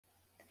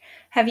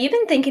Have you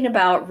been thinking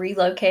about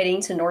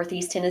relocating to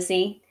Northeast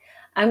Tennessee?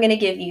 I'm going to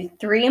give you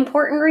 3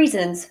 important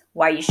reasons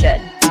why you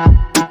should.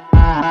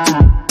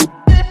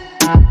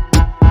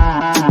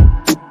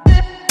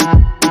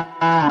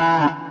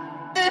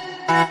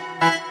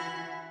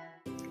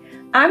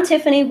 I'm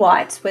Tiffany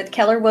Watts with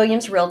Keller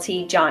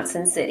Realty,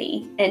 Johnson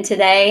City, and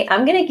today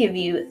I'm going to give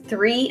you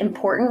 3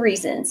 important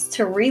reasons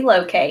to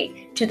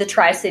relocate to the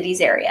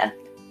Tri-Cities area.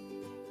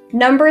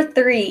 Number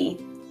 3,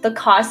 the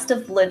cost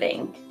of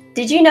living.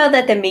 Did you know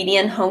that the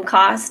median home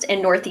cost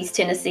in Northeast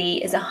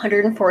Tennessee is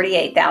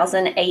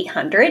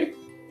 $148,800?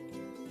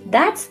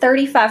 That's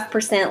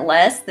 35%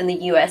 less than the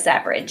U.S.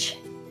 average.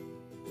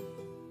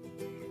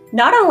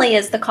 Not only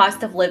is the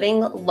cost of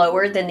living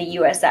lower than the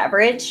U.S.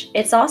 average,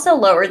 it's also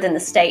lower than the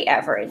state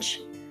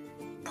average.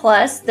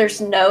 Plus, there's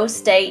no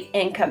state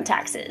income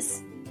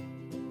taxes.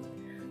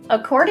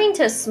 According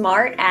to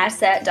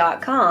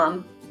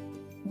smartasset.com,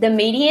 the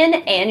median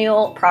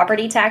annual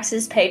property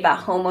taxes paid by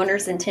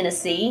homeowners in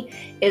Tennessee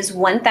is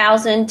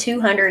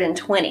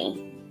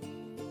 $1,220.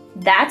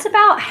 That's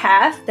about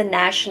half the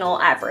national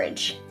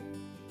average.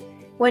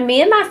 When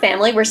me and my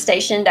family were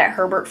stationed at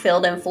Herbert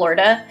Field in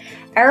Florida,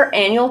 our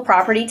annual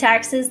property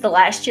taxes the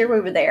last year we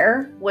were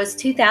there was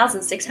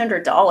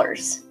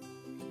 $2,600.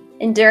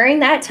 And during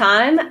that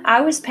time,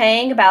 I was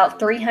paying about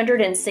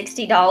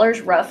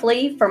 $360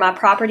 roughly for my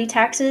property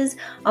taxes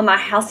on my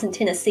house in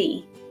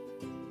Tennessee.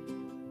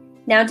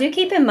 Now, do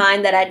keep in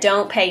mind that I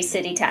don't pay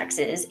city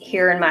taxes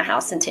here in my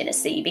house in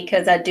Tennessee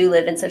because I do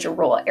live in such a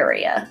rural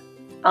area.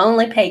 I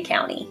only pay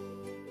county.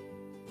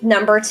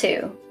 Number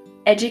 2,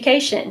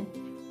 education.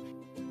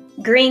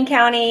 Greene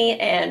County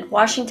and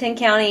Washington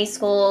County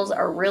schools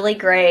are really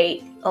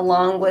great,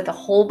 along with a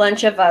whole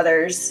bunch of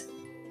others.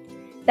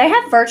 They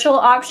have virtual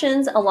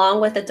options along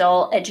with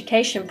adult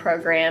education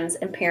programs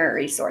and parent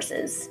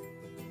resources.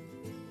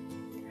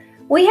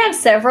 We have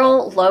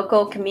several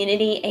local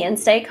community and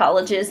state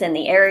colleges in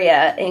the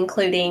area,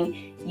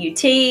 including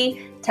UT,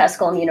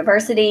 Tusculum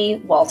University,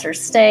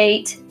 Walters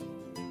State.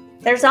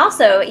 There's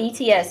also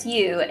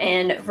ETSU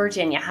and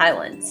Virginia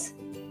Highlands.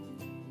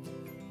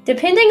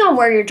 Depending on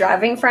where you're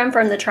driving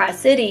from the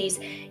Tri-Cities,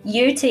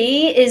 UT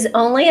is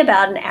only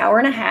about an hour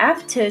and a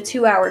half to a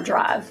 2-hour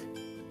drive.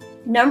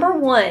 Number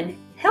 1,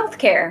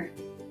 healthcare.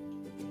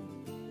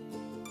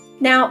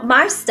 Now,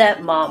 my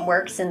stepmom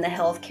works in the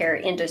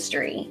healthcare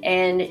industry,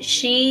 and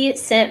she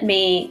sent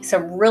me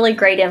some really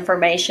great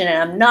information, and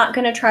I'm not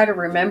going to try to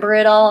remember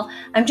it all.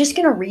 I'm just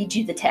going to read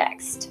you the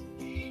text.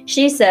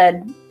 She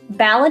said,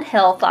 Ballad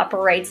Health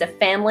operates a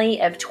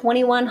family of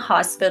 21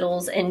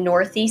 hospitals in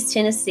Northeast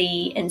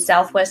Tennessee and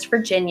Southwest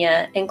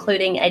Virginia,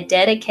 including a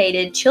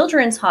dedicated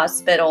children's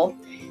hospital,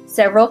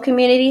 several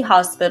community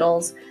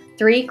hospitals,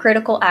 3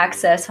 critical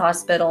access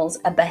hospitals,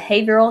 a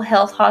behavioral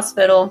health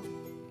hospital,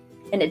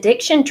 an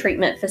addiction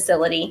treatment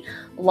facility,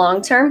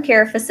 long-term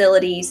care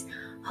facilities,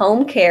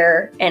 home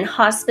care, and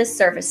hospice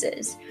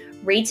services,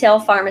 retail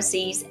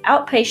pharmacies,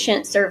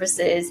 outpatient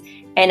services,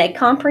 and a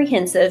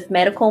comprehensive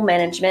medical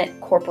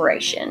management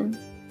corporation.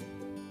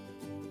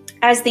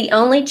 As the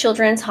only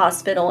children's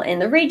hospital in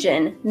the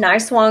region,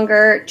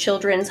 Niswonger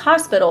Children's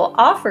Hospital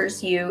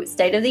offers you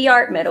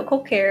state-of-the-art medical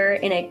care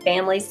in a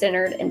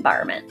family-centered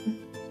environment.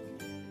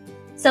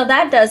 So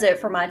that does it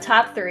for my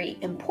top 3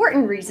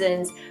 important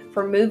reasons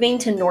for moving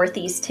to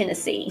Northeast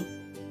Tennessee.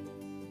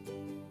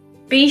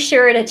 Be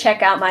sure to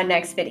check out my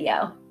next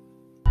video.